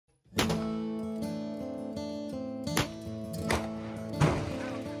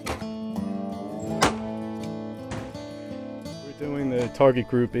Doing the target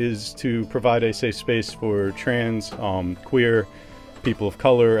group is to provide a safe space for trans, queer, people of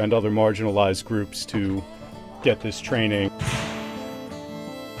color, and other marginalized groups to get this training.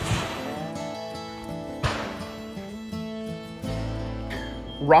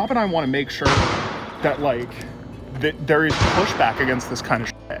 Rob and I want to make sure that that there is pushback against this kind of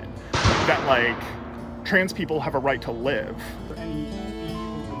shit. That trans people have a right to live.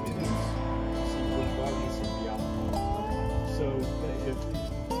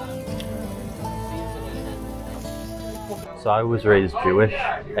 So I was raised Jewish,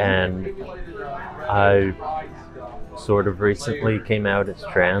 and I sort of recently came out as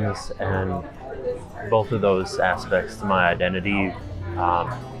trans, and both of those aspects to my identity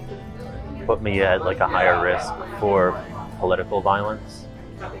put me at a higher risk for political violence.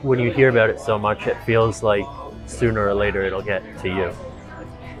 When you hear about it so much, it feels like sooner or later it'll get to you.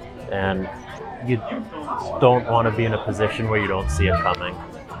 And you don't want to be in a position where you don't see it coming.